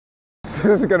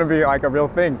this is gonna be like a real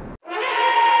thing.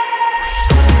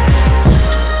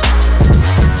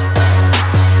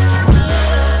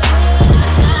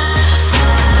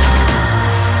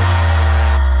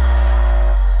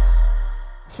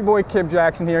 It's your boy Kip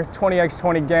Jackson here,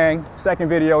 20x20 gang, second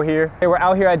video here. Hey, we're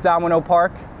out here at Domino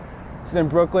Park. It's in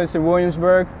Brooklyn, it's in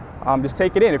Williamsburg. Just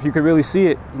take it in. If you could really see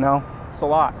it, you know, it's a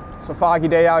lot. It's a foggy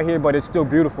day out here, but it's still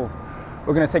beautiful.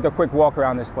 We're gonna take a quick walk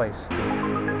around this place.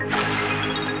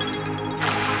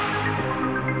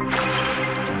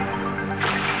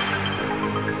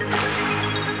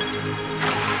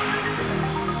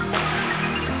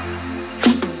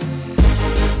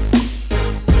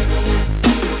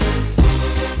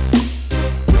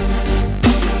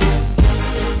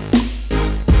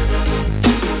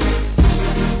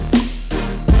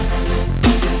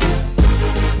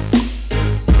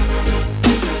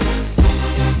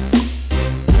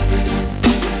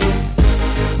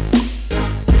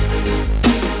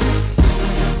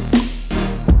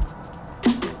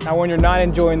 Now when you're not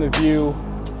enjoying the view,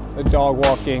 the dog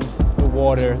walking, the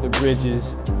water, the bridges,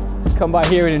 come by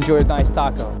here and enjoy a nice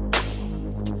taco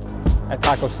at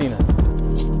Taco Cena.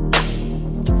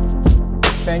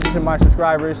 Thank you to my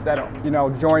subscribers that, you know,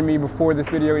 joined me before this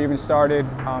video even started.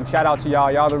 Shout out to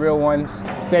y'all, y'all the real ones.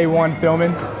 It's day one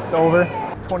filming, it's over.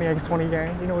 20x20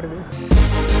 gang, you know what it is.